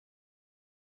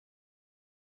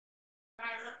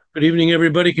Good evening,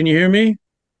 everybody. Can you hear me?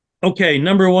 Okay,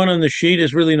 number one on the sheet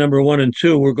is really number one and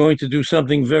two. We're going to do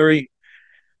something very,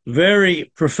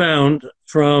 very profound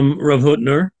from Rav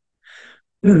Hutner.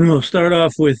 We'll start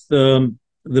off with the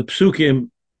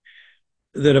psukim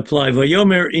that apply.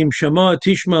 Vayomer im shama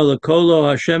tishma lekolo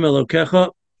Hashem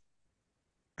Elokecha.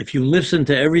 If you listen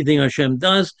to everything Hashem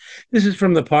does, this is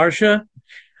from the Parsha.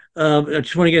 I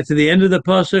just want to get to the end of the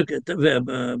pasuk.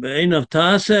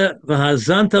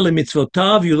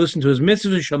 You listen to his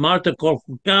mitzvahs. Shamarta kol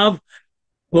chukav.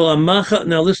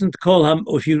 Now listen to kol ham.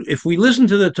 If we listen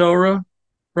to the Torah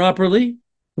properly,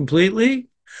 completely,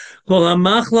 kol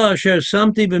hamachla asher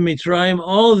samti b'mitzrayim,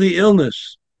 all the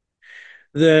illness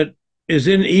that is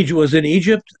in Egypt was in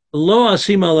Egypt. Lo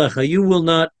asim alecha, you will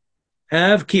not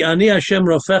have. Ki ani Hashem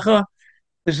rofecha.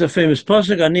 This is a famous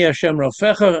pasuk. Ani Hashem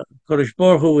rofecha. Kodesh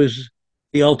Baruch Hu is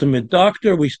the ultimate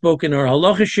doctor. We spoke in our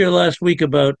halacha shir last week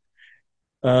about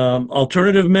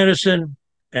alternative medicine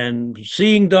and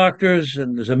seeing doctors,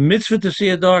 and there's a mitzvah to see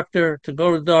a doctor, to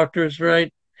go to doctors,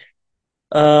 right?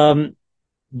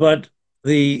 But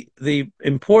the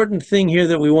important thing here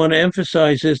that we want to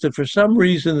emphasize is that for some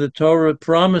reason the Torah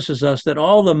promises us that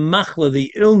all the machla,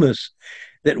 the illness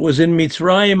that was in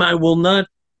Mitzrayim, I will not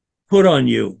put on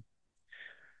you.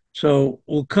 So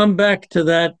we'll come back to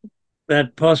that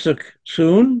pasuk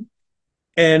soon.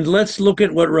 And let's look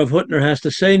at what Rav Hutner has to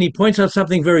say. And he points out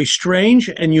something very strange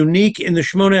and unique in the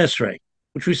Shemona Esrei,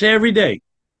 which we say every day.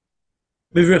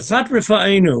 In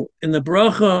the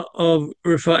bracha of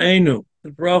Rifa'enu, the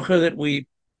bracha that we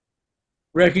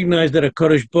recognize that a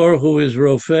Kodesh Baruch Hu is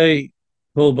Rofei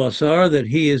Kol Basar, that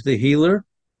he is the healer.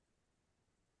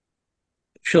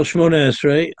 Shel Shemona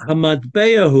Esrei,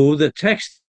 Hamadbeyahu, the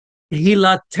text,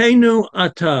 Hilatenu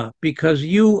Ata, because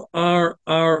you are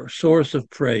our source of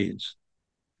praise.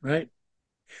 Right?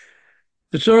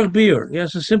 The Tzorach Biur,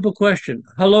 yes, a simple question.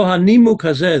 Halo hanimu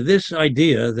kazeh, this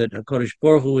idea that HaKadosh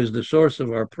Baruch Hu is the source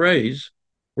of our praise,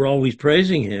 we're always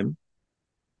praising him.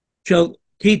 Shel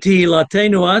kiti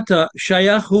latenu ata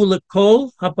shayahu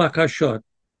lekol habakashot.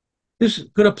 This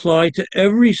could apply to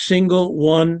every single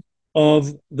one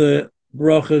of the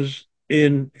brachas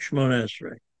in Shemona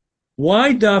Esrei.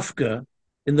 Why dafka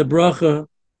in the bracha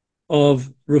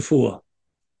of refuah?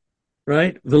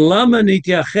 Right? Why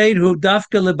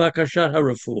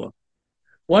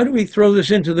do we throw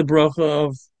this into the bracha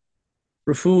of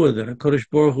refuah, that HaKadosh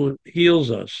Baruch Hu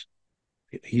heals us?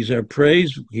 He's our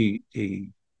praise. He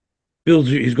builds.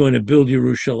 He's going to build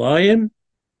Yerushalayim.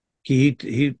 He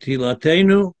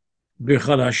tilatenu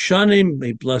birchad hashanim.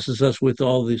 He blesses us with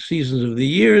all the seasons of the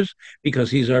years because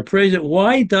he's our praise.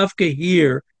 Why dafka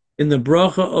here in the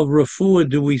bracha of refuah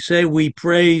do we say we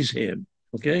praise him?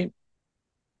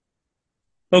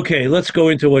 Okay, let's go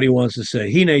into what he wants to say.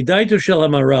 Hine daito shel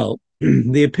hamaral.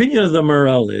 The opinion of the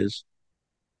Maral is,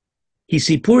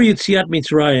 Hisipur Yitziat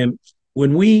Mitzrayim,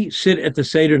 when we sit at the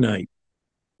Seder night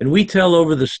and we tell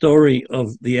over the story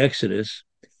of the Exodus,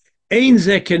 Ein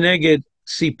ze keneged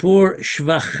sipur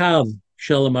shvachav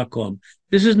shel hamakom.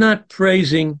 This is not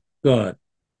praising God.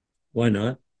 Why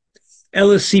not?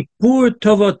 Ela sipur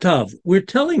tovotav. We're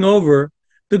telling over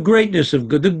the greatness of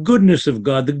God, the goodness of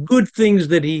God, the good things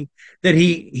that he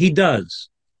does.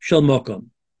 Shel mokom.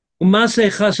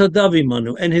 Umaseh chasadav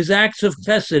imanu, and his acts of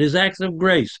chesed, his acts of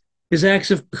grace, his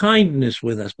acts of kindness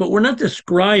with us. But we're not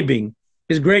describing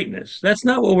his greatness. That's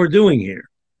not what we're doing here.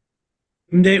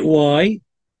 Why?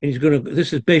 And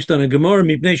this is based on a Gemara.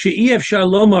 Mipnei she'ef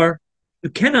shalomar. You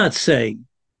cannot say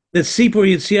that Sipur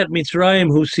Yitziat Mitzrayim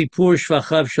hu Sipur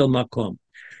Shvachav Shel Makom.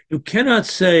 You cannot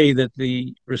say that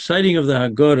the reciting of the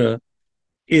Haggadah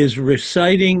is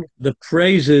reciting the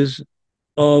praises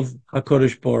of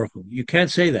HaKadosh Baruch Hu. You can't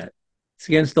say that. It's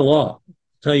against the law. I'll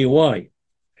tell you why.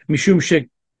 Mishum shek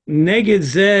neged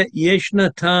zeh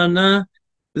yeshna ta'ana.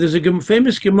 There's a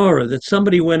famous Gemara that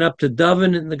somebody went up to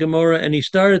Davin in the Gemara and he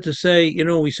started to say,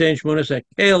 we say in Shemona,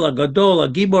 Kel, Gadol,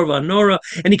 Gibor, Vanora,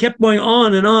 and he kept going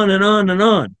on and on and on and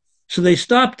on. So they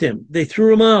stopped him. They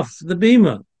threw him off the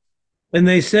bima. And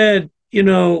they said, Ki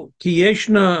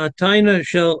yeshna ataina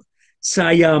shel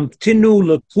sayam tinu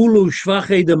lekulu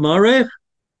shvachei demarech.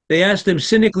 They asked him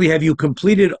cynically, have you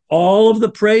completed all of the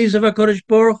praise of HaKadosh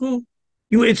Baruch Hu?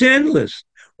 It's endless.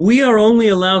 We are only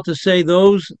allowed to say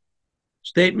those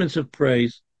statements of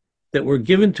praise that were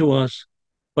given to us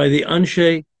by the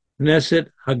Anshe Knesset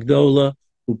Hagdola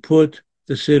who put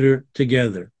the Siddur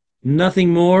together. Nothing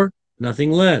more,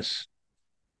 nothing less.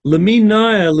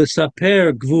 Leminaya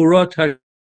l'saper gvurot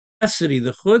ha'asiri,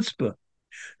 the chutzpah,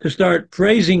 to start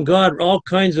praising God, all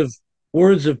kinds of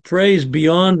words of praise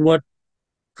beyond what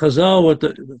Chazal, what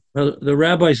the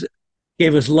rabbis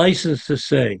gave us license to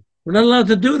say. We're not allowed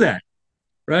to do that,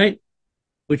 right?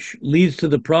 Which leads to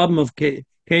the problem of Kain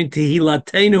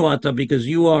Tehilatenu Ata, because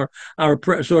you are our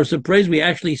source of praise. We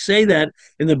actually say that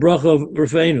in the bracha of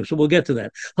Rafeinu. So we'll get to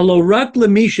that. Hello, Rak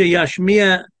Lemisha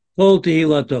Yashmiya Kol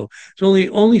Tehilato. It's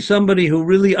only somebody who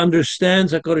really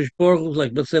understands HaKadosh Baruch Hu,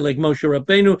 like, let's say, like Moshe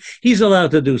Rabbeinu, he's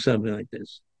allowed to do something like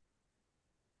this.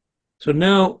 So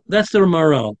now that's the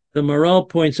Maral. The Maral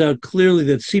points out clearly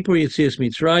that Sipur Yetzias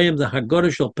Mitzrayim, the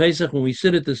Haggadah Shel Pesach, when we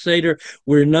sit at the Seder,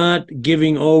 we're not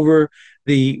giving over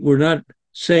we're not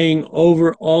saying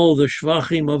over all the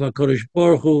Shvachim of HaKadosh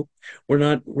Baruch Hu. We're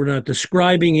not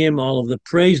describing him, all of the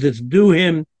praise that's due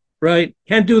him, right?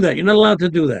 Can't do that. You're not allowed to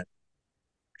do that.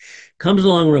 Comes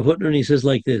along Rav Hutner and he says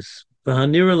like this,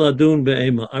 V'hanira ladun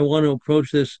be'ema. I want to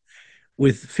approach this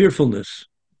with fearfulness,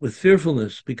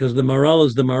 because the Maral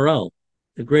is the Maral,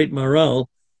 the great Maral,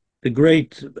 the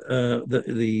great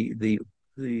the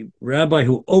rabbi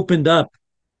who opened up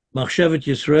Machshevet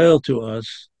Yisrael to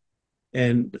us.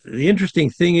 And the interesting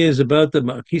thing is about the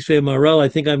Kisvei Maral, I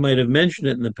think I might have mentioned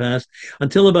it in the past,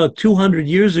 until about 200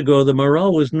 years ago, the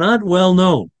Maral was not well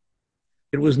known.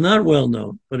 It was not well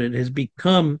known, but he has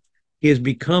become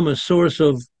a source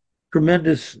of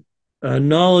tremendous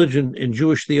knowledge in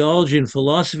Jewish theology and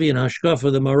philosophy and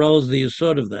hashkafa. The Maral is the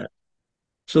yesod of that.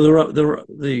 So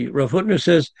the Rav Hutner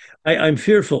says, I'm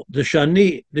fearful. The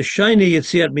shiny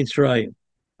Yetziat Mitzrayim.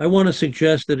 I want to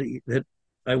suggest that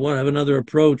I want to have another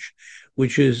approach,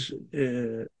 which is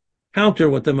counter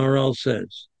what the Maral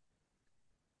says.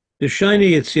 The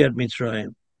shiny Yetziat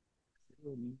Mitzrayim.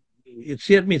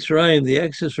 Yetziat Mitzrayim, the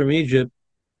exodus from Egypt,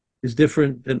 is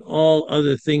different than all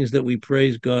other things that we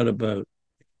praise God about.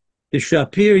 The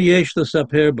Shapir Yesh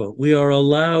L'Saperbo. We are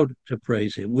allowed to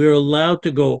praise him. We're allowed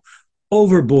to go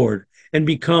overboard and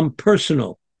become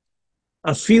personal.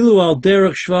 Afilu al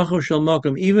derech shvacho shel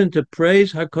makom, even to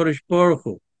praise HaKadosh Baruch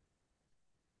Hu.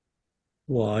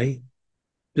 Why?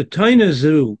 The Taina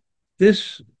Zu,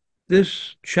 this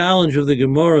challenge of the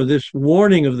Gemara, this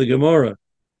warning of the Gemara,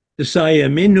 the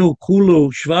Sayaminu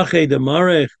Kulu Shvache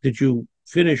Demarech, did you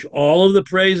finish all of the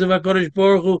praise of HaKadosh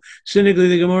Baruch Hu? Cynically,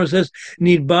 the Gemara says,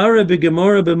 Nidbara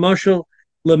beGemara b'mashal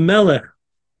lemelech.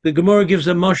 The Gemara gives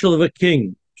a mashal of a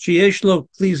king. Sheyesh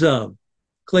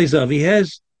Klezav. He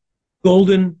has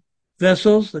golden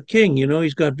vessels. The king,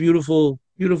 he's got beautiful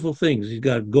things. He's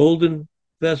got golden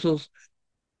vessels.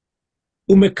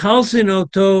 Umekalsin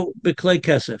oto beklei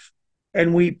kesef.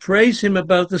 And we praise him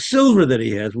about the silver that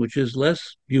he has, which is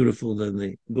less beautiful than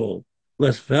the gold,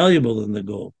 less valuable than the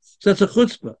gold. So that's a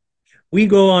chutzpah. We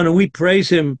go on and we praise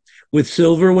him with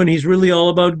silver when he's really all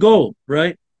about gold,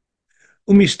 right?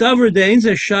 Umistaver de'ein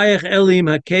ze shayach elim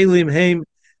hakelim heim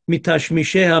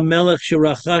mitashmishei hamelech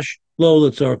sherachash lo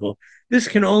letzorcho. This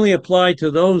can only apply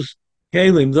to those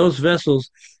kelim, those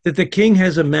vessels that the king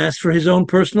has amassed for his own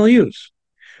personal use,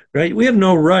 right? We have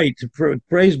no right to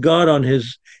praise God on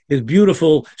his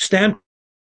beautiful stamp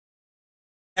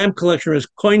collection or his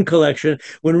coin collection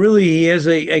when really he has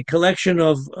a collection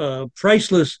of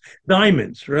priceless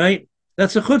diamonds, right?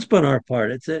 That's a chutzpah on our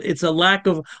part. It's a lack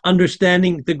of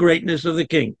understanding the greatness of the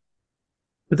king.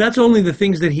 But that's only the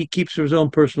things that he keeps for his own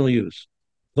personal use.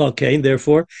 Okay,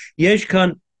 therefore, yesh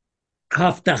kan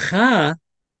haftacha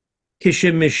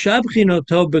kishemeshabchin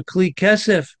oto bekli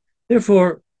kesef.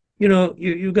 Therefore,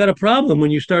 you've got a problem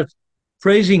when you start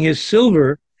praising his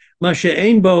silver.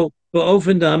 Mashe'ein bo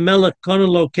ba'ofen da'hamelech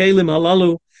konelo kelim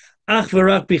halalu ach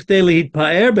v'rak bichdei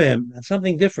lehitpa'er behem. That's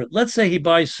something different. Let's say he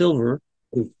buys silver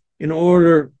in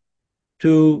order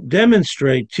to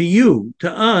demonstrate to you, to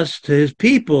us, to his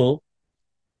people,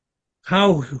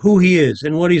 who he is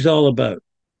and what he's all about.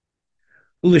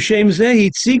 Let's say,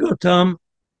 he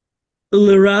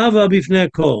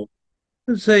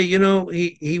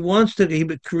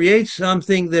creates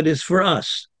something that is for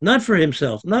us, not for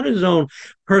himself, not his own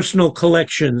personal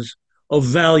collections of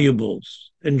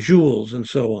valuables and jewels and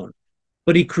so on.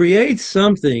 But he creates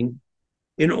something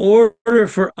in order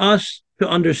for us to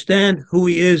understand who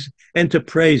he is and to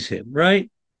praise him, right?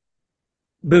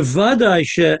 Bevadai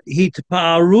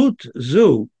hitpa'arut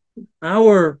zu,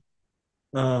 our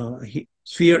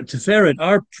tiferet,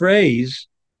 our praise,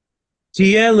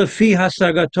 tieh lefi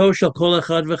hasagato shel kol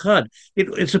echad v'echad.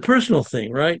 It's a personal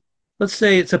thing, right? Let's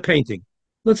say it's a painting.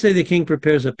 Let's say the king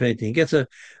prepares a painting. He gets a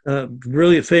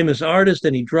brilliant, famous artist,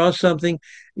 and he draws something.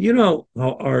 You know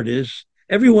how art is.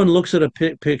 Everyone looks at a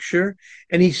picture,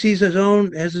 and he sees has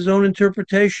his own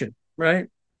interpretation, right?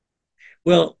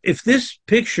 Well, if this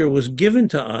picture was given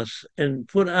to us and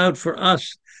put out for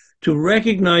us to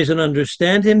recognize and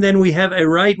understand him, then we have a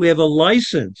right, we have a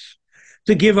license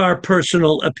to give our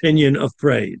personal opinion of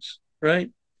praise, right?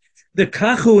 The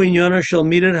kachu in Yonah shall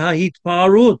midat hahit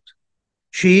parut.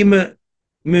 She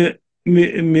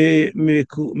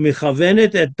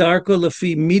מכוונת את דרכו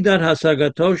לפי מידת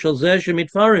השגתו של זה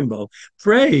שמתפארים בו.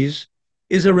 Praise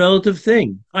is a relative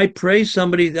thing. I praise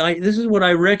somebody. This is what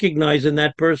I recognize in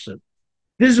that person.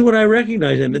 This is what I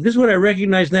recognize in it. This is what I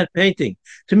recognize in that painting.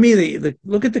 To me,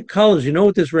 look at the colors. You know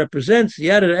what this represents?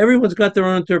 Yeah, everyone's got their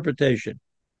own interpretation.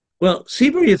 Well,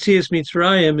 Sibur Yetzias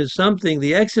Mitzrayim is something,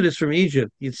 the Exodus from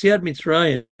Egypt, Yetziat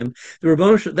Mitzrayim,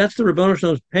 that's the Rebbeinu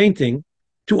Shalom's painting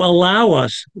to allow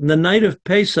us, in the night of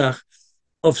Pesach,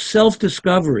 of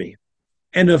self-discovery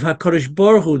and of HaKadosh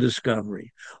Baruch Hu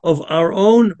discovery, of our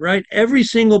own, right? Every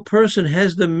single person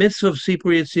has the mitzvah of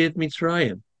Sibur Yetziat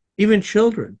Mitzrayim, even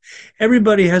children.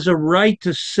 Everybody has a right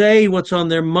to say what's on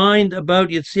their mind about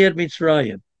Yetziat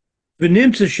Mitzrayim.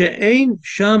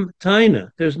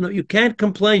 There's no, you can't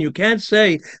complain. You can't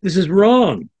say this is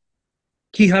wrong.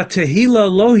 You can't say,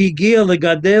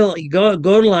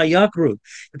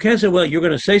 well, you're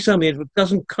going to say something that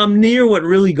doesn't come near what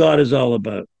really God is all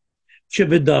about. Can't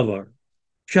say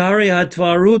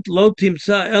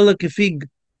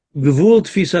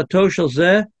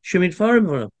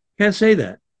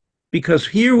that. Because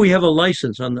here we have a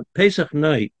license on the Pesach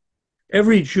night.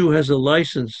 Every Jew has a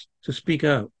license to speak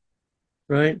out.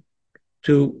 Right?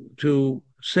 To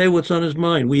say what's on his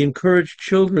mind. We encourage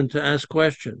children to ask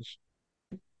questions.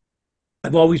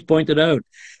 I've always pointed out,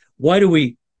 why do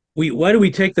we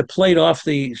take the plate off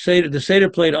the Seder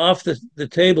plate off the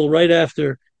table right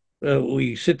after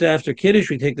we sit after Kiddush?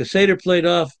 We take the Seder plate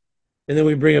off and then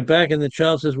we bring it back and the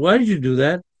child says, why did you do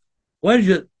that?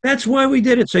 That's why we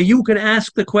did it, so you can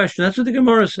ask the question. That's what the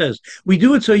Gemara says. We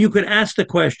do it so you can ask the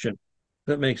question.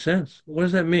 That makes sense. What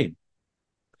does that mean?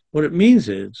 What it means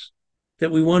is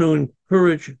that we want to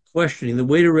encourage questioning. The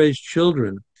way to raise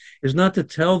children is not to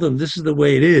tell them this is the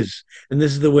way it is and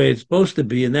this is the way it's supposed to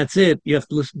be and that's it. You have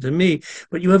to listen to me,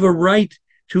 but you have a right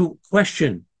to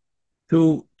question,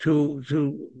 to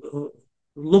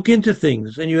look into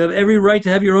things, and you have every right to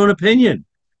have your own opinion.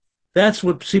 That's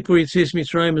what Sipur Yetzias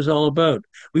Mitzrayim is all about.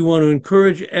 We want to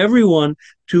encourage everyone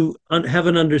to have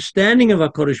an understanding of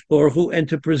HaKadosh Baruch Hu and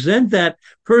to present that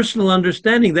personal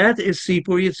understanding. That is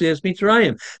Sipur Yetzias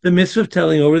Mitzrayim, the mitzvah of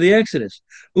telling over the Exodus.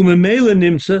 Umemela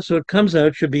nimsa, so it comes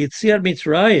out, should be Yetziat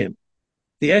Mitzrayim,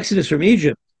 the Exodus from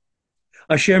Egypt.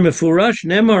 Asher mefurash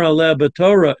nemar aleh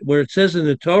b'Torah, where it says in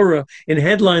the Torah, in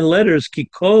headline letters,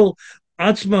 Kikol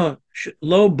Atzma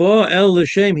lo bo el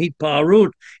l'shem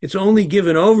hitparut. It's only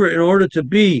given over in order to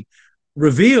be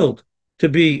revealed, to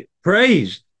be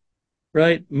praised,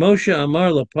 right? Moshe Amar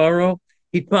LaParo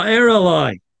hitpaer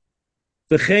alai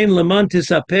v'chein leman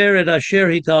tisaper et asher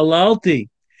hitalalti.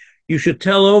 You should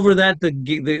tell over that the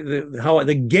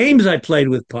games I played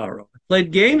with Paro. I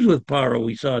played games with Paro.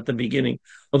 We saw at the beginning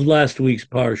of last week's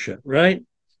Parsha, right?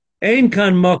 Ein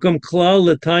kan makom klal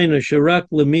letaina sharak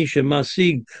lemisha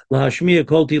masig lahashmiya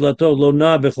kol tilato lo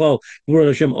na bechlal Gvurot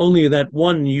Hashem. Only that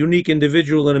one unique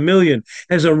individual in a million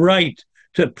has a right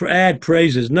to add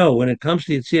praises. No, when it comes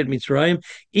to Yetziat Mitzrayim,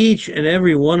 each and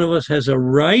every one of us has a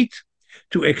right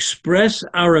to express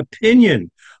our opinion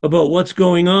about what's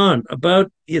going on,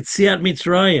 about Yetziat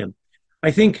Mitzrayim. I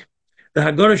think the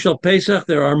Haggadah Shel Pesach,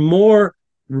 there are more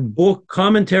book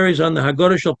commentaries on the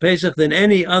Haggadah Shel Pesach than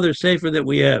any other sefer that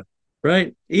we have.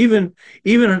 Right? Even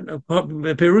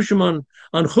Perushim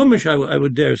on Chumash, I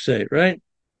would dare say, right?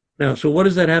 Now, so what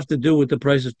does that have to do with the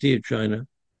price of tea of China?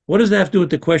 What does that have to do with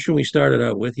the question we started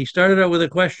out with? He started out with a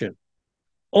question.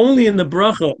 Only in the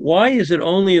bracha, why is it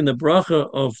only in the bracha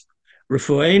of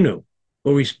Refuenu,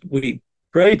 where we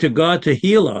pray to God to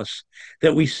heal us,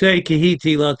 that we say, Kihi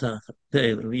tilata,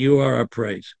 you are our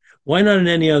praise? Why not in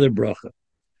any other bracha?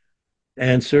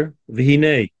 Answer,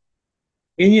 V'hinei,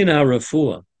 Inyan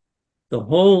HaRafuah. The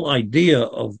whole idea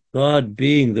of God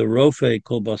being the Rofe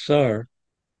Kol Basar,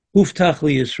 Huftach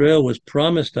Yisrael, was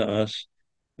promised to us,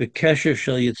 the Kesher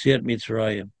Shel Yetziat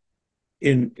Mitzrayim,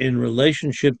 in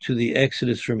relationship to the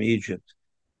Exodus from Egypt.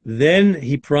 Then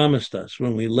he promised us,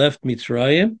 when we left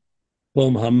Mitzrayim,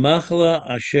 Pom Hamachla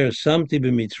Asher Samti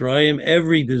b'Mitzrayim,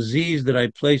 every disease that I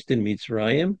placed in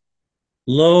Mitzrayim,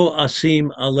 Lo Asim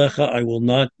Alecha, I will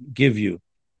not give you.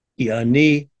 Ki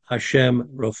Ani Hashem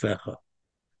Rofecha.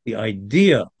 The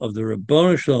idea of the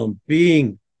Ribbono Shel Olam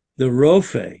being the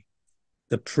Rofe,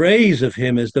 the praise of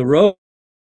him as the Rofe,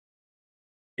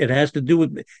 it has to do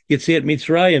with Yetziat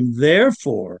Mitzrayim.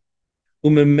 Therefore,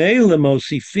 Umemela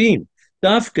Mosifim,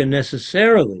 Dafka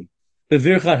necessarily,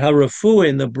 Bevirchat HaRafuah,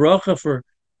 in the bracha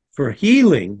for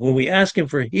healing, when we ask him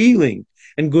for healing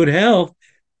and good health,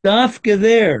 Dafka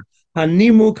there,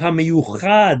 Hanimuk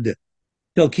HaMiyuchad,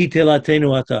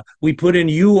 We put in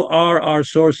you are our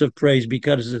source of praise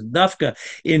because it's dafka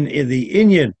in the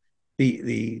Inyan,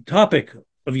 the topic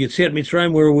of Yetziat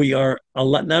Mitzrayim, where we are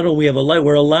not only we have a light,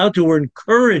 we're allowed to, we're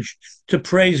encouraged to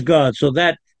praise God. So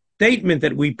that statement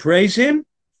that we praise Him,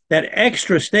 that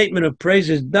extra statement of praise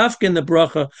is dafka in the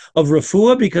bracha of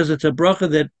refuah, because it's a bracha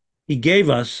that He gave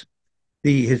us.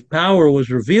 His power was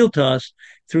revealed to us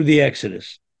through the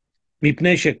Exodus.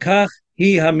 Mipnei shekach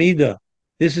hi hamida.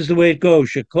 This is the way it goes.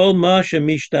 Shekol masha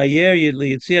mishtayer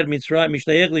yitziat Mitzrayim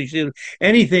mishtayech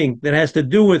anything that has to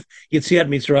do with Yitziat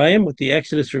Mitzrayim, with the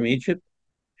Exodus from Egypt.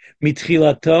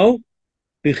 Mitchilato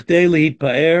bichdei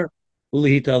lehitpaer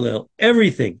ulehitalel.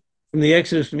 Everything from the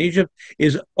Exodus from Egypt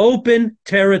is open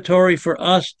territory for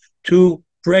us to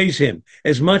praise Him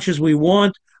as much as we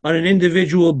want on an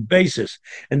individual basis.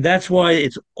 And that's why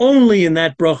it's only in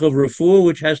that bracha of refuah,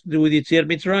 which has to do with Yitziat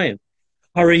Mitzrayim.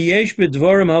 Harayesh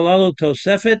b'dvarim halalu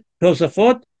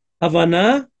tosafot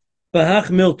havana b'hach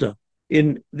milta.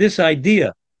 In this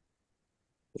idea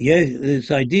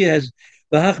has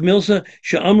b'hach milsa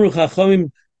she'amru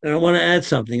chachamim. And I want to add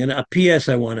something, and a PS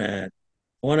I want to add.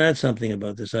 I want to add something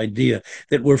about this idea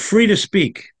that we're free to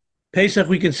speak. Pesach,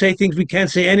 we can say things we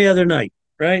can't say any other night,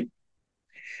 right?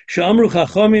 She'amru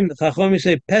chachamim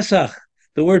say Pesach.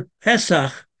 The word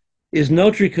Pesach is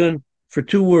notrikun for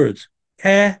two words.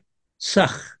 Pesach,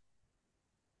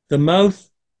 the mouth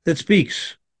that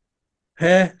speaks.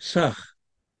 Pesach.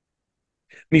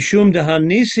 Mishum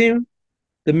dehanisim,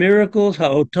 the miracles,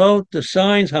 ha'otot, the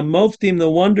signs, ha'moftim, the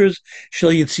wonders,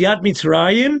 shel Yitziat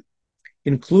Mitzrayim,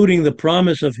 including the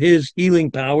promise of His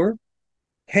healing power.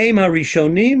 Heim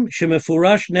harishonim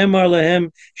shemefurash nemar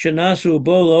lehem shenasu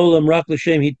bo la'olam rak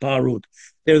l'shem hitparut.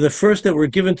 They're the first that were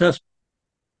given to us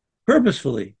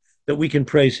purposefully, that we can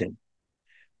praise Him.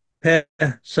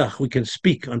 Pesach, we can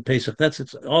speak on Pesach.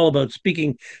 It's all about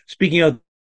speaking out.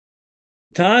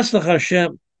 Ta'as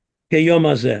l'Hashem keyom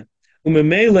hazeh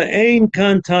u'memela ein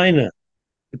kan taina.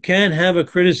 You can't have a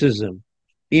criticism.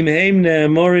 Im heim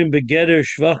ne'amorim begeder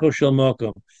shvacho shel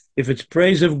makom. If it's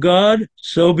praise of God,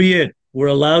 so be it. We're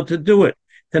allowed to do it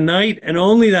tonight and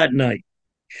only that night.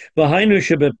 V'hainu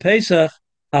shebe Pesach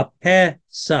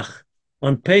ha-Pesach.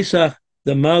 On Pesach,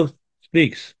 the mouth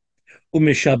speaks.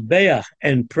 U'mishabeach,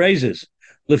 and praises.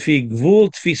 Lefi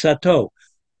gvul tfisato.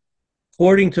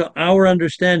 According to our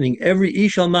understanding, every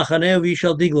ishal machaneh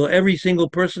v'ishal diglo, every single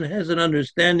person has an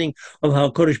understanding of how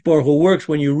Kodesh Baruch Hu works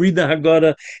when you read the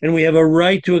Haggadah, and we have a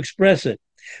right to express it.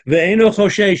 Ve'eno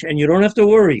choshesh, and you don't have to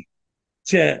worry.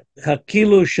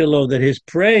 Hakilu shelo, that his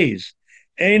praise,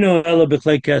 eino ela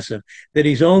b'chlei kesef, that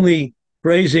he's only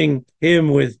praising Him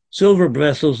with silver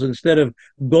vessels instead of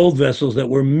gold vessels, that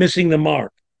we're missing the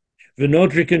mark.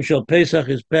 V'notrikin shel Pesach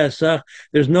is Pesach.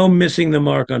 There's no missing the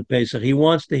mark on Pesach. He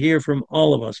wants to hear from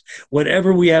all of us.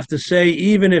 Whatever we have to say,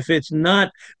 even if it's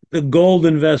not the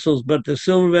golden vessels, but the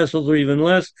silver vessels or even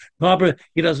less, Papa,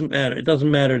 it doesn't matter. It doesn't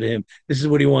matter to Him. This is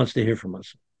what He wants to hear from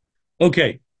us.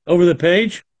 Okay, over the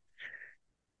page.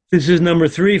 This is number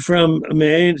 3 from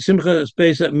Simcha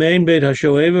Space at Main Beit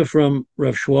HaShoeva from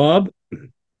Rav Schwab.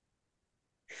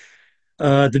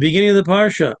 At the beginning of the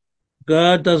Parsha,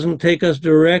 God doesn't take us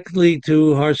directly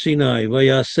to Har Sinai.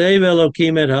 Vayasev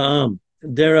Elokim et ha'am.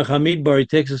 Derech Hamidbar, He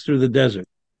takes us through the desert.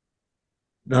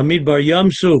 Hamidbar Yam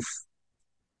Suf.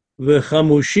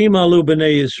 V'chamushim alu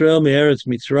b'nei Yisrael me'eretz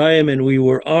Mitzrayim, and we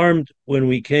were armed when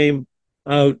we came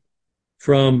out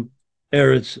from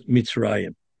Eretz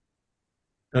Mitzrayim.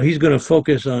 Now he's going to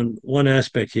focus on one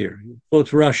aspect here. He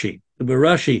quotes Rashi. The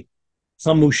Rashi,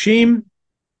 chamushim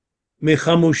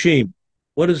mechamushim.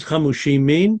 What does chamushim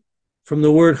mean? From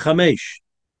the word chamesh.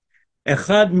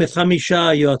 Echad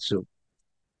mechamisha yotzu.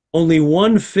 Only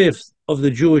 1/5 of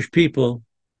the Jewish people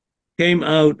came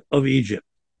out of Egypt.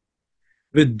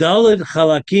 V'daled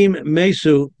chalakim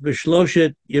mesu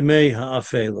v'shloshet yemei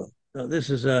ha'afela. Now this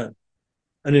is an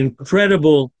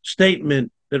incredible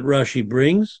statement that Rashi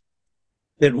brings,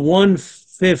 that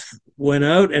 1/5 went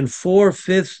out and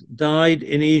 4/5 died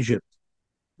in Egypt.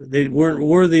 They weren't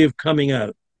worthy of coming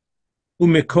out.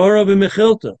 Umekora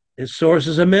b'mechilta. His source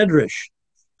is a medrash.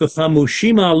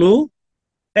 V'chamushim alu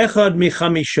echad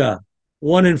michamisha.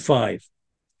 1 in 5.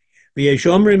 V'yesh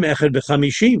omrim echad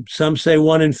b'chamishim. Some say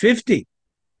 1 in 50.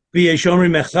 V'yesh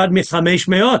omrim echad michamesh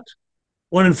meot.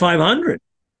 1 in 500.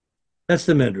 That's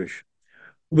the medrash.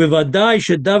 V'vadai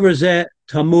shedavar zeh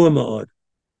tamua ma'od.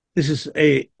 This is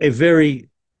a very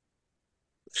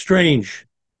strange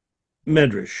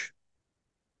medrash.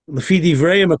 Lefi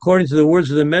divrayim, according to the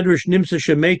words of the medrash, nimsa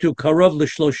shemetu karov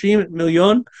l'shloshim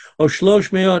million or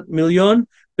shlosh meot million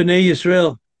b'nei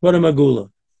Yisrael kodem hagula.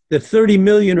 that 30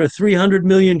 million or 300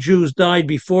 million Jews died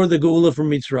before the Geula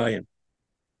from Mitzrayim.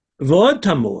 V'od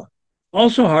tamua,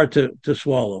 also hard to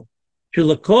swallow.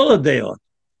 Shelakola deot,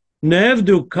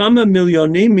 nevdu kama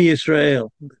milyonim miYisrael,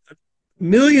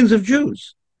 millions of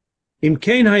Jews. Im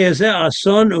kein hayazeh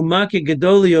ason umaki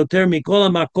gedol yoter mikol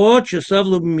hamakot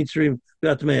shesavlu b'Mitzrayim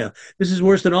v'atmeah. This is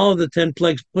worse than all of the 10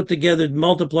 plagues put together,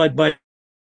 multiplied by.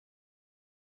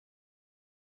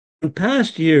 In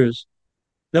past years,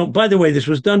 now, by the way, this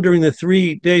was done during the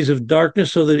 3 days of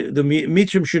darkness, so that the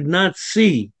Mitzrayim should not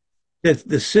see that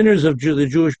the sinners of the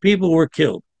Jewish people were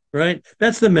killed, right?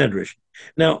 That's the Medrash.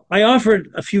 Now, I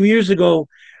offered a few years ago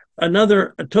a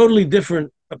totally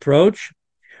different approach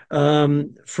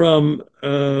from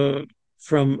one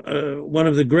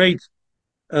of the great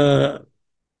Mekubalim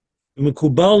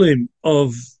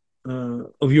of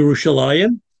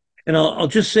Yerushalayim. And I'll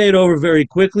just say it over very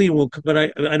quickly. But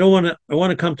I don't want to. I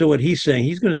want to come to what he's saying.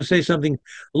 He's going to say something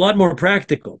a lot more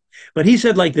practical. But he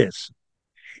said like this: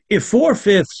 if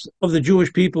 4/5 of the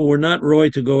Jewish people were not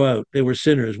roy to go out, they were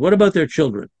sinners. What about their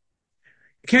children?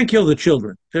 You can't kill the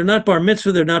children. They're not bar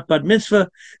mitzvah. They're not bat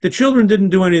mitzvah. The children didn't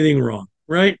do anything wrong,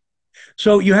 right?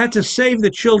 So you had to save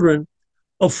the children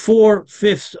of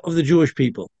 4/5 of the Jewish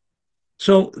people.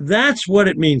 So that's what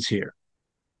it means here,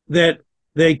 that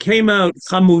they came out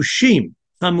chamushim.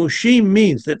 Chamushim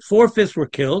means that 4/5 were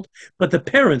killed, but the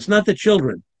parents, not the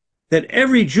children. That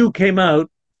every Jew came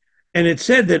out, and it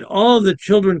said that all of the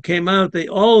children came out.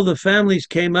 All of the families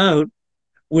came out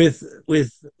with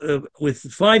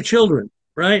 5 children,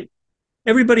 right?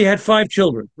 Everybody had 5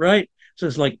 children, right? So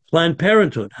it's like Planned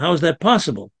Parenthood. How is that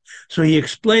possible? So he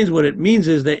explains what it means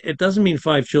is that it doesn't mean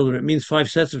 5 children. It means 5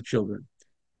 sets of children.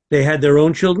 They had their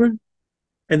own children,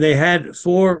 and they had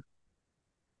 4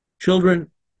 children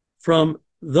from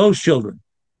those children.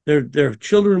 Their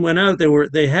children went out.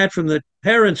 They had from the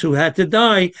parents who had to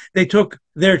die. They took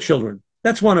their children.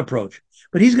 That's one approach.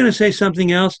 But he's going to say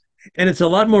something else, and it's a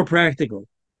lot more practical.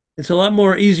 It's a lot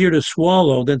more easier to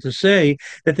swallow than to say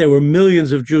that there were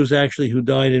millions of Jews actually who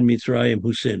died in Mitzrayim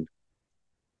who sinned.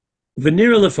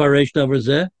 V'nira lefaresh davar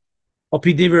zeh al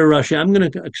pi divrei Rashi. I'm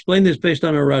going to explain this based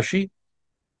on a Rashi.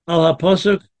 Al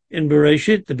haposuk in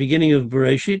Bereshit, the beginning of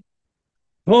Bereshit.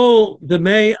 Kol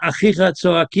demei achicha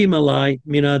tzoakim alai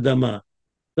min adama.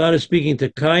 God is speaking to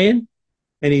Cain,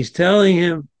 and he's telling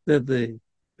him that the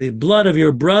blood of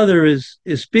your brother is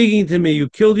speaking to me. You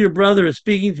killed your brother, is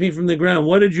speaking to me from the ground.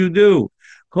 What did you do?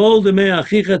 Kol demei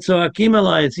achicha tzoakim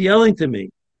alai. It's yelling to me.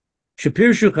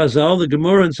 Shapirshu Chazal, the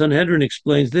Gemara in Sanhedrin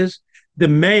explains this.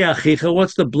 Demei achicha,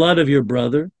 what's the blood of your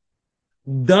brother?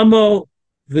 Damo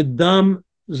v'dam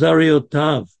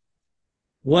zariotav.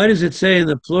 Why does it say in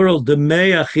the plural,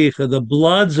 demei achicha, the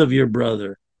bloods of your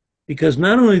brother? Because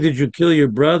not only did you kill your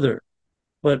brother,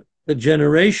 but the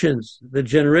generations,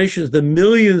 the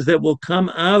millions that would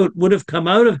have come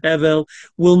out of Hevel,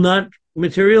 will not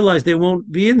materialize. They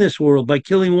won't be in this world. By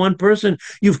killing one person,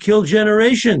 you've killed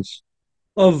generations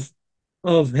of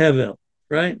Hevel,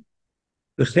 right?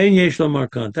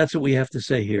 That's what we have to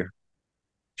say here.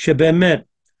 Shebemet,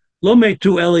 lo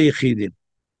metu ele yechidim.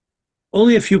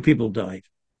 Only a few people died.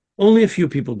 Only a few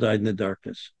people died in the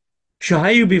darkness.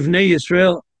 Shahayu bivnei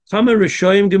Yisrael, chama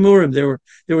rishoyim gemurim. There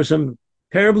were some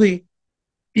terribly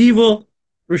evil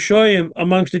rishoyim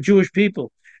amongst the Jewish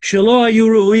people. Shelo hayu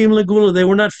ru'uyim legula. They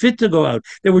were not fit to go out.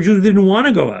 There were Jews who didn't want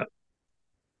to go out.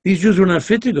 These Jews were not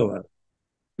fit to go out.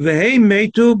 V'hei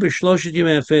metu b'shloshet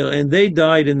yimei hafel, and they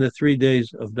died in the 3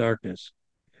 days of darkness.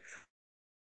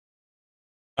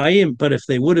 But if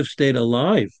they would have stayed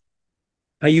alive,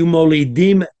 they would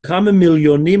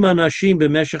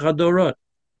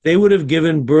have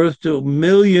given birth to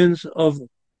millions of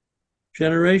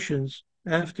generations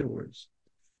afterwards.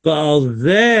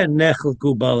 And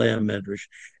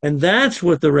that's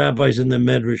what the rabbis in the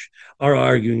Medrash are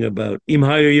arguing about.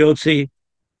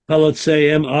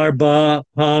 Arba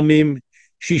Pamim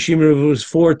Shishim was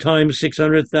 4 times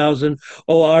 600,000.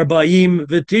 O Arba'im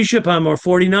V'tisha Pam, or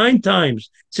 49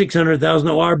 times 600,000.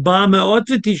 O Arba Me'ot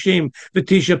V'tishim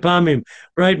V'tisha Pamim.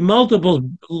 Right,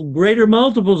 greater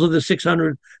multiples of the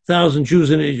 600,000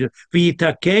 Jews in Egypt.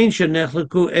 V'yitakein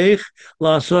shenechleku eich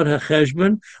la'asot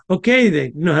ha'cheshbon. Okay,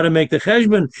 they know how to make the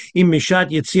cheshbon. Im mishat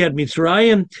Yetziat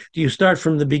Mitzrayim. Do you start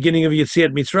from the beginning of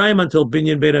Yetziat Mitzrayim until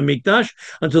Binyan Beit HaMikdash,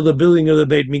 until the building of the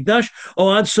Beit Mikdash?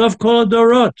 O ad sof kol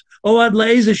dorot. O ad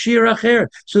la'ez shir acher.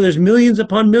 So there's millions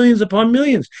upon millions upon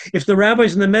millions. If the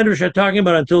rabbis in the Medrash are talking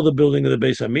about until the building of the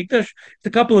Beit HaMikdash, it's a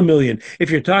couple of million.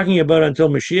 If you're talking about until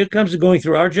Mashiach comes, going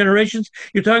through our generations,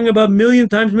 you're talking about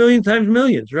millions,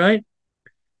 right?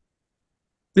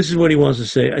 This is what he wants to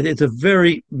say. It's a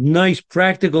very nice,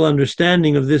 practical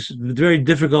understanding of this very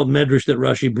difficult medrash that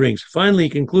Rashi brings. Finally, he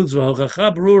concludes, I'm going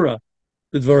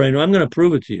to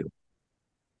prove it to you.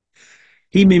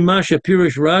 He mimasha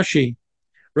pirish Rashi.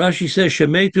 Rashi says,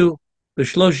 Shemetu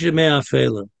b'shlosh yemei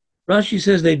afela. Rashi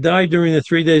says they died during the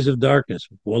 3 days of darkness.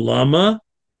 Well, lama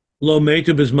lo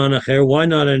metu b'zman acher. Why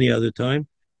not any other time?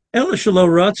 Ela shelo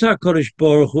ratza kodesh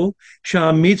baruch hu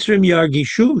sha'amitzrim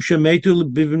yargishu shemetu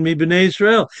mibnei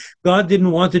Israel. God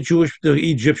didn't want the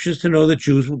Egyptians to know that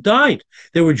Jews died.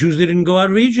 There were Jews that didn't go out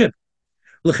of Egypt.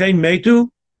 L'chein metu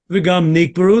v'gam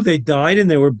nikbaru. They died and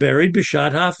they were buried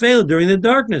b'shat ha'afel during the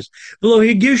darkness. V'lo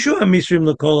higishu ha'misrim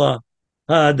l'kol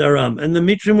ha'adaram. And the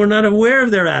Mitzrim were not aware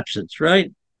of their absence, right?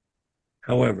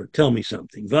 However, tell me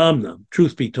something. V'amnam,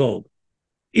 truth be told.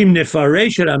 If you're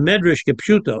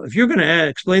going to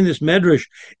explain this medrash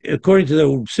according to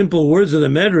the simple words of the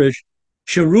medrash,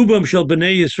 Sherubam shel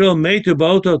bnei Yisrael metu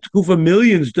ba'oto tkufa,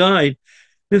 millions died.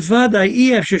 It's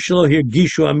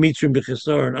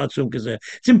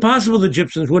impossible the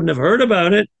Egyptians wouldn't have heard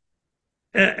about it,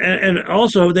 and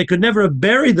also they could never have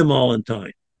buried them all in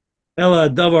time. Ela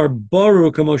davar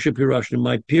baruch kamoshe pirashnu.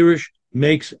 My pirush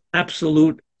makes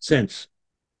absolute sense.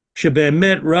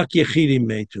 Shebe'emet rak yechidim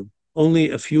metu. Only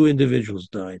a few individuals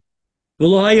died.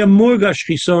 And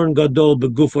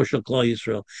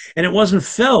it wasn't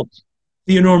felt,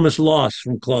 the enormous loss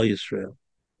from Klal Yisrael.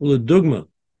 Let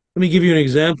me give you an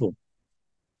example.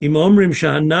 If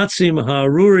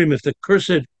the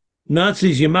cursed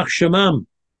Nazis, Yamach Shamam,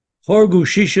 Horgu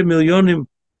Shisha Milyonim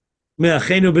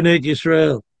Me'achenu B'neit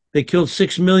Yisrael, they killed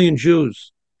 6 million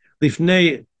Jews.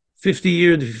 Lifnei 50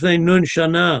 years, Lifnei Nun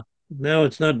Shana. Now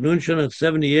it's not Nun Shana, it's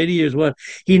 70, 80 years. What?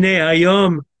 Hine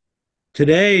Hayom.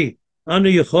 Today, Anu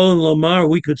Yechol and Lomar,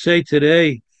 we could say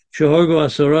today, Shehorgo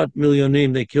Asarat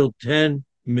Milyonim, they killed 10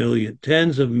 million,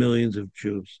 tens of millions of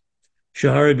Jews.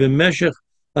 Shahari B'meshech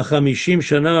Achamishim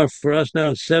Shana, for us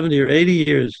now, 70 or 80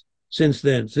 years since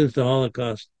then, since the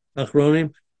Holocaust.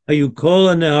 Achronim,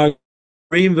 Hayukola Neharim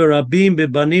V'Rabim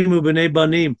B'Banim U'B'nei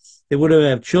Banim. They would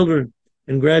have children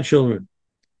and grandchildren.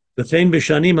 V'chein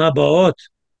B'Shanim Habaot,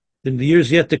 in the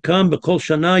years yet to come, B'Kol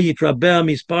Shana Yitrabeh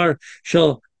Mispar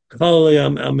Shel Kol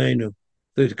Amenu.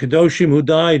 The Kedoshim who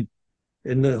died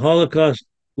in the Holocaust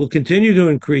will continue to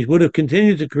increase, would have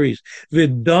continued to increase.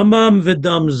 V'damam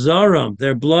v'dam zaram,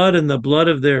 their blood and the blood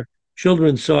of their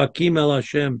children. Soakim el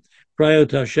Hashem,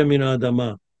 prayot Hashem in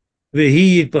Adama.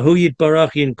 V'hi yitpahu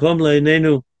yitbarach yinkom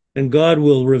le'enenu, and God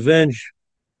will revenge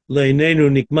le'enenu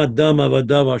nikmat dam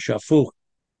avadav ha'shafuch.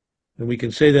 And we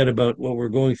can say that about what we're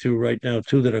going through right now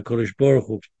too, that HaKadosh Baruch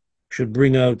Hu should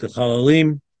bring out the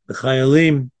Chalalim, the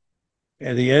Chayalim,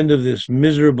 at the end of this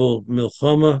miserable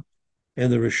milchama,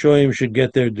 and the Rishoyim should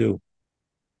get their due.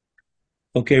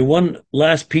 Okay, one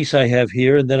last piece I have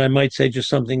here, and then I might say just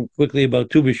something quickly about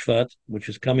Tu B'Shvat, which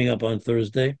is coming up on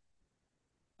Thursday.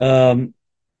 Vayhi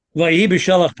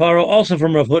Beshalach Paro, also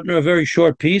from Rav Hutner, a very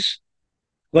short piece.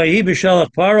 Vayhi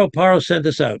Beshalach Paro, Paro sent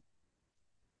us out.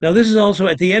 Now, this is also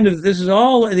at the end of, this is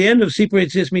all at the end of Sipur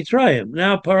Yetzias Mitzrayim.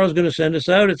 Now, Paro is going to send us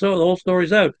out. It's all, the whole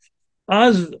story's out.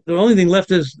 The only thing left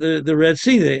is the Red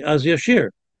Sea, the Az Yashir.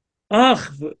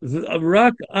 Ach,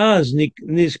 rak az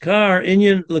nizkar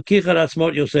inyan lekichat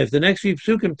atzmot Yosef. The next few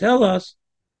psukim tell us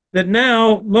that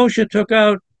now Moshe took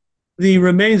out the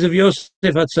remains of Yosef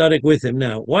HaTzadik with him.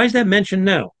 Now, why is that mentioned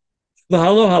now? They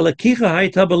took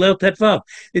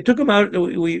them out.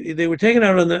 They were taken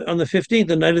out on the 15th,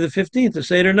 the night of the 15th, the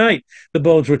Seder night. The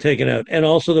bones were taken out, and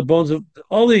also the bones of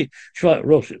all the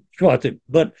Shvatim.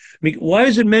 But why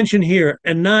is it mentioned here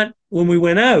and not when we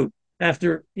went out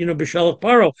after Beshalach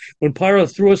Paro? When Paro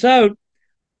threw us out,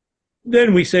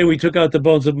 then we say we took out the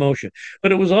bones of Moshe.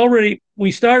 But it was already,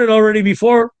 we started already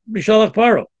before Beshalach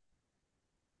Paro.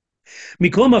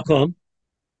 Mikol Makom.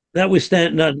 That was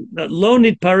not lo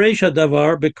nitparesha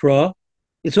davar b'kra.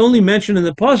 It's only mentioned in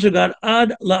the Parshat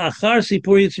ad la'achar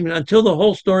sipur yitzim, until the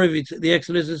whole story of the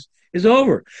Exodus is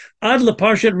over. Ad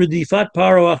la'parshat redifat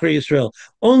Paro achar Yisrael.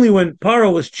 Only when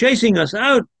Paro was chasing us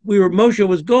out, we were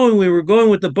going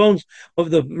with the bones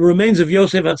of the remains of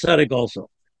Yosef HaTzadik also.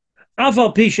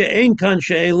 Afal pisha ein kan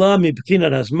she'ela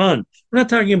mibkinat hazman. We're not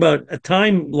talking about a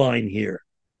timeline here.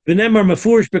 V'nemar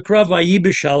mefurish b'krav v'yi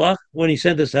b'shalach, when he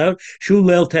sent us out, shu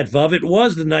leil tetvav, it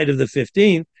was the night of the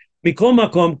 15th. Mikol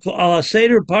makom ala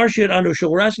seder parshat anu,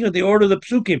 we're asking at the order of the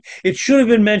psukim. It should have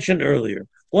been mentioned earlier.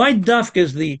 Why dafka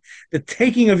is the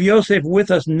taking of Yosef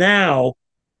with us now,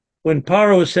 when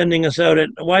Paro is sending us out?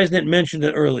 Why isn't it mentioned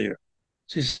earlier?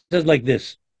 So he says like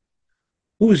this: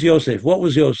 Who was Yosef? What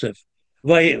was Yosef?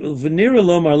 V'nira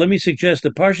lomar, let me suggest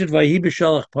the Parshat Vayi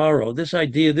Beshalach Paro. This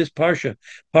idea, this Parsha,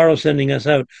 Paro sending us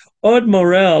out. Od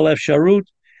morel efsharut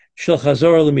shel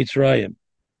chazor leMitzrayim.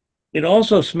 It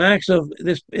also smacks of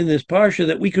this in this Parsha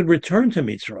that we could return to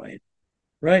Mitzrayim.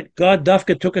 Right? God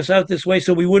Dafka took us out this way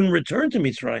so we wouldn't return to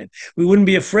Mitzrayim. We wouldn't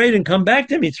be afraid and come back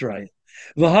to Mitzrayim.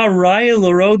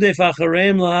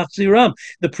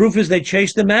 The proof is they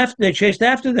chased them after. They chased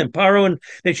after them. Paro and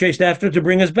they chased after to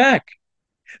bring us back.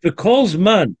 The Kol's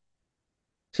man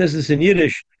says this in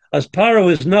Yiddish. As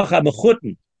Paro is noch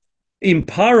amechutten. In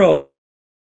Paro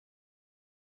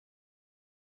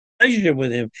relationship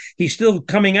with him, he's still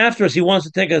coming after us. He wants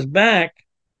to take us back,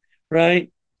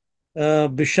 right?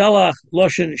 Beshalach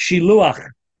loshen shiluach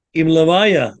im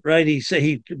levaya, right? He said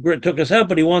he took us out,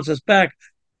 but he wants us back.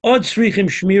 Od srichim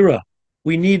shmira.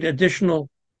 We need additional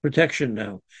protection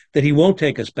now that he won't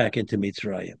take us back into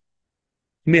Mitzrayim.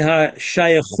 Miha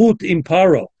shayachut im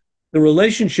Paro. The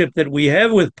relationship that we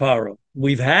have with Paro,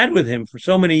 we've had with him for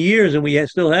so many years, and we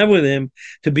still have with him,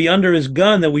 to be under his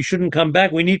gun, that we shouldn't come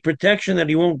back. We need protection that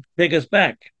he won't take us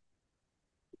back.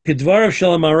 Kedvarav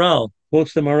shel Maral,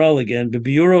 quotes the Maral again,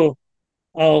 Bebiuro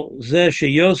al zeh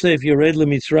sheyosef yored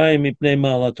leMitzrayim mipnei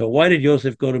malato. Why did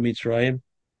Yosef go to Mitzrayim?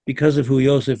 Because of who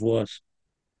Yosef was.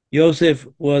 Yosef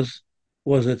was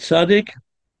a tzaddik.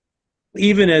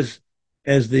 Even as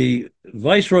the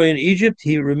viceroy in Egypt,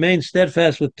 he remained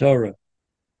steadfast with Torah.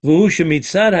 So he's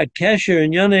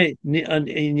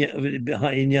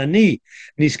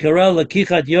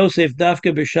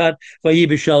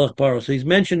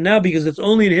mentioned now because it's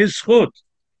only in his schut.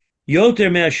 Because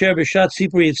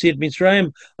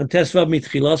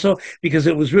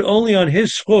it was only on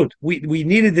his schut. We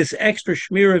needed this extra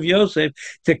shmir of Yosef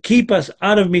to keep us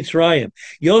out of Mitzrayim.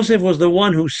 Yosef was the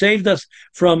one who saved us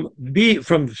from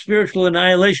spiritual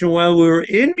annihilation while we were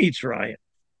in Mitzrayim.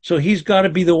 So he's got to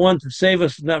be the one to save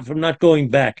us from not going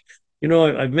back. You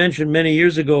know, I've mentioned many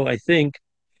years ago, I think,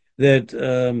 that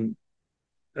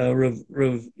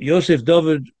Rav Yosef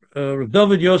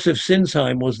David Yosef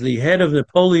Sinsheim was the head of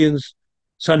Napoleon's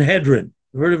Sanhedrin.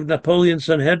 Heard of Napoleon's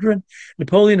Sanhedrin?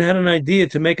 Napoleon had an idea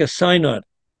to make a synod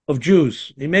of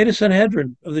Jews. He made a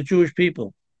Sanhedrin of the Jewish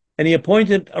people, and he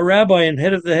appointed a rabbi and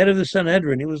head of the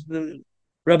Sanhedrin. He was the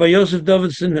Rabbi Yosef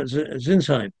David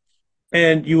Sinsheim.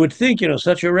 And you would think,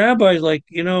 such a rabbi is like,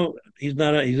 he's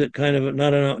not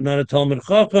a Talmud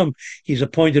Chacham. He's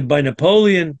appointed by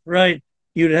Napoleon, right?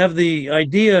 You'd have the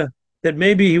idea that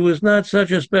maybe he was not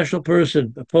such a special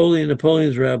person,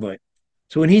 Napoleon's rabbi.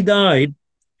 So when he died,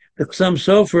 the Chassam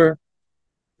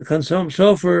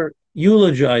Sofer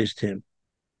eulogized him.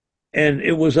 And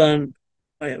it was on,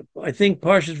 I think,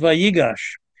 Parshat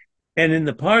Vayigash. And in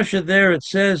the Parsha there, it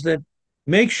says that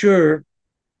make sure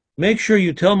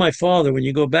you tell my father when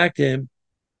you go back to him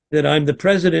that I'm the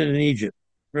president in Egypt,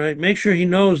 right? Make sure he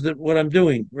knows that what I'm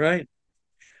doing, right?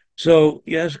 So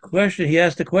he asked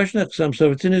a question at some, so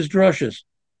it's in his drushes.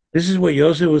 This is what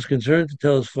Yosef was concerned to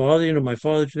tell his father. My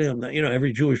father today, I'm not,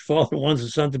 every Jewish father wants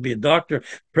his son to be a doctor,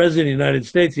 president of the United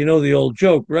States. The old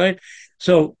joke, right?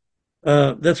 So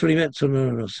that's what he meant. So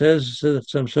no. Says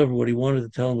some sort of what he wanted to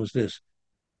tell him was this: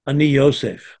 Ani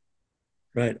Yosef,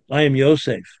 right? I am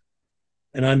Yosef,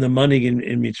 and I'm the money in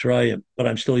Mitzrayim, but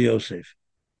I'm still Yosef.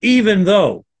 Even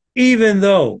though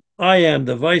I am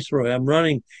the viceroy, I'm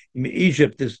running in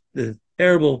Egypt, this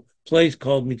terrible place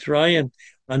called Mitzrayim,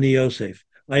 Ani Yosef.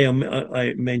 I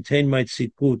maintain my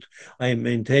tzidkut. I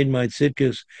maintain my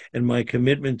tzidkus and my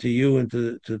commitment to you and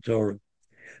to Torah.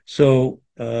 So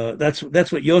that's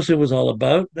what Yosef was all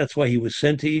about. That's why he was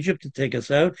sent to Egypt, to take us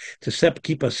out, to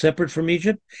keep us separate from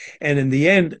Egypt. And in the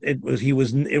end, it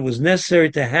was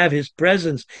necessary to have his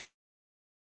presence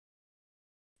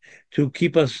to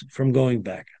keep us from going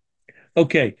back.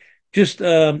 Okay, just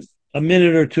a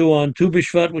minute or two on Tu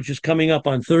B'Shvat, which is coming up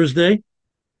on Thursday.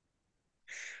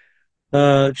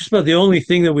 Just about the only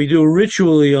thing that we do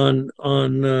ritually on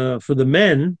for the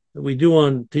men that we do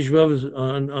on Tisha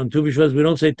B'Av on Tu B'Shvat, we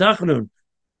don't say Tachanun.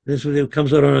 This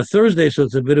comes out on a Thursday, so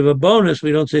it's a bit of a bonus.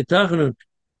 We don't say Tachanun,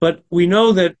 but we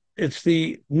know that it's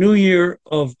the New Year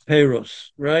of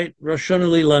Peiros, right? Rosh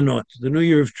Hashanah Lanot, the New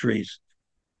Year of trees,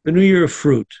 the New Year of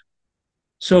fruit.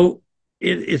 So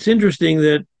it's interesting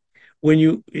that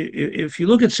if you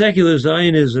look at secular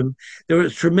Zionism, there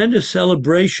was tremendous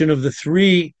celebration of the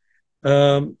three,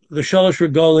 the Shalosh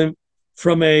Regalim,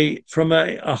 from a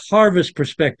harvest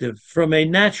perspective, from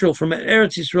an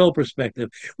Eretz Yisrael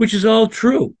perspective, which is all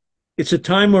true. It's a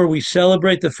time where we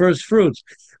celebrate the first fruits,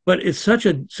 but it's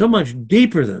so much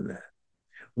deeper than that.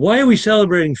 Why are we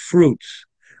celebrating fruits?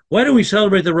 Why do we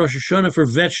celebrate the Rosh Hashanah for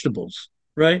vegetables,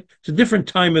 right? It's a different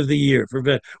time of the year for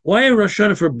why a Rosh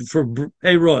Hashanah for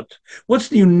Peirot?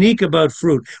 What's unique about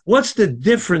fruit? What's the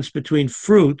difference between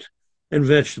fruit and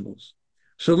vegetables?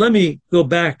 So let me go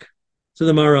back to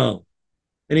the Maral,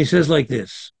 and he says like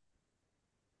this: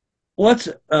 What's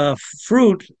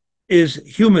fruit is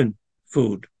human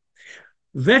food.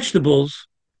 Vegetables,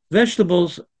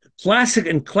 vegetables,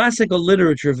 classical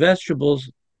literature, vegetables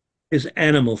is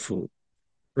animal food,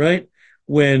 right?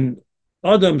 When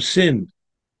Adam sinned,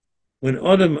 when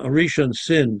Adam Arishon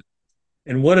sinned,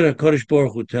 and what did HaKadosh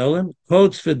Baruch Hu tell him?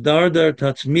 Kotz v'dardar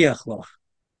tatzmiach lach.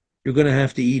 You're going to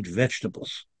have to eat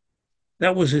vegetables.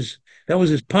 That was his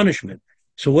punishment.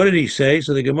 So what did he say?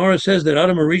 So the Gemara says that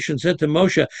Adam Arishon said to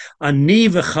Moshe, Ani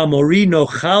v'chamori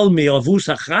nochal mi'avus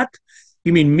achat?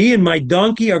 You mean me and my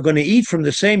donkey are going to eat from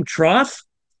the same trough?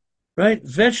 Right?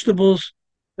 Vegetables,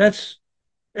 that's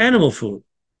animal food.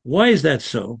 Why is that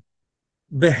so?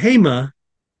 Behema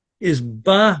is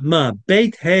ba ma,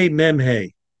 beit hey mem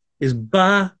hey, is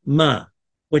ba ma.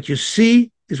 What you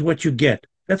see is what you get.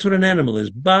 That's what an animal is,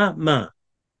 ba ma.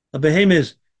 A behema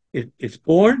is, it's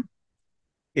born,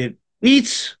 it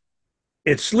eats,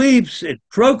 it sleeps, it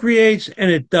procreates, and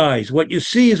it dies. What you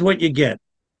see is what you get.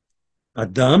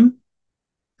 Adam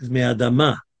is me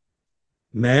adama.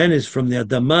 Man is from the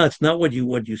adama. It's not what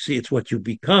you see, it's what you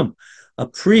become. A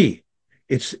pri,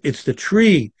 it's the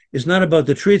tree. It's not about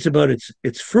the tree, it's about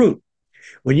its fruit.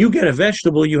 When you get a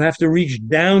vegetable, you have to reach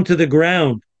down to the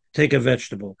ground, take a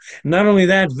vegetable. Not only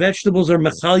that, vegetables are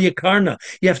machal yakarna.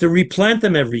 You have to replant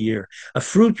them every year. A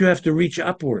fruit, you have to reach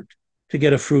upward to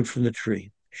get a fruit from the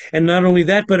tree. And not only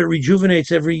that, but it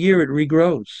rejuvenates every year, it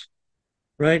regrows,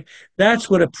 right? That's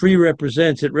what a pri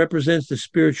represents. It represents the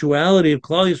spirituality of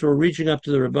Klal Yisrael reaching up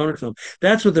to the Rabbanic Shalom.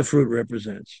 That's what the fruit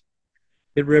represents.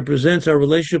 It represents our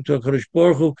relationship to HaKadosh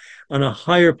Baruch Hu on a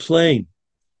higher plane,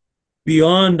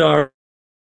 beyond our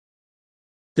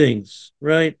things,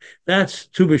 right? That's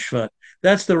Tu B'Shvat.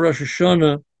 That's the Rosh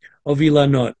Hashanah of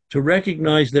Ilanot, to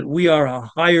recognize that we are a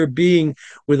higher being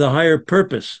with a higher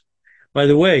purpose. By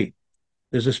the way,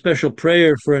 there's a special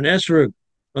prayer for an esrog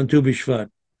on Tu B'Shvat.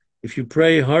 If you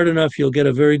pray hard enough, you'll get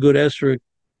a very good esrog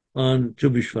on Tu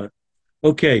B'Shvat.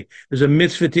 Okay, there's a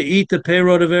mitzvah to eat the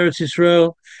peirot of Eretz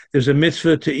Yisrael. There's a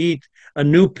mitzvah to eat a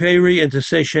new peri and to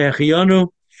say Shechianu.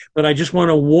 But I just want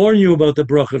to warn you about the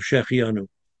bracha of Shechianu.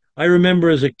 I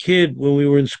remember as a kid when we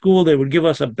were in school, they would give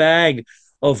us a bag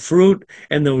of fruit,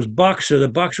 and there was boxer. The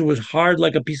boxer was hard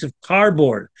like a piece of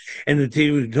cardboard, and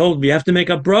he told me you have to make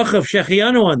a bracha of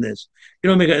Shechianu on this. You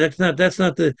don't make it. That's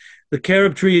not the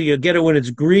carob tree. You get it when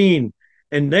it's green,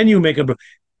 and then you make a bracha.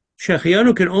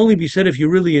 Shechianu can only be said if you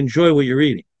really enjoy what you're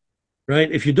eating,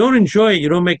 right? If you don't enjoy it, you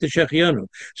don't make the Shechianu.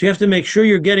 So you have to make sure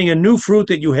you're getting a new fruit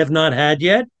that you have not had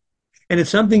yet, and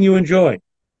it's something you enjoy,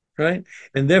 right?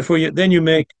 And therefore, then you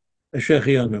make a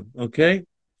Shechianu, okay?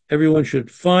 Everyone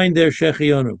should find their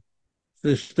Shechianu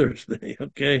this Thursday,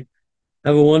 okay?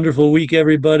 Have a wonderful week,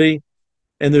 everybody.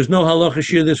 And there's no halacha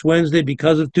shir this Wednesday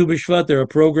because of Tu B'Shvat. There are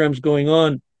programs going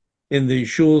on in the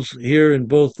shuls here in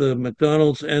both the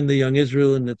McDonald's and the Young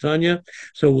Israel in Netanya.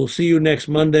 So we'll see you next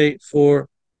Monday for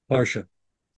Parsha.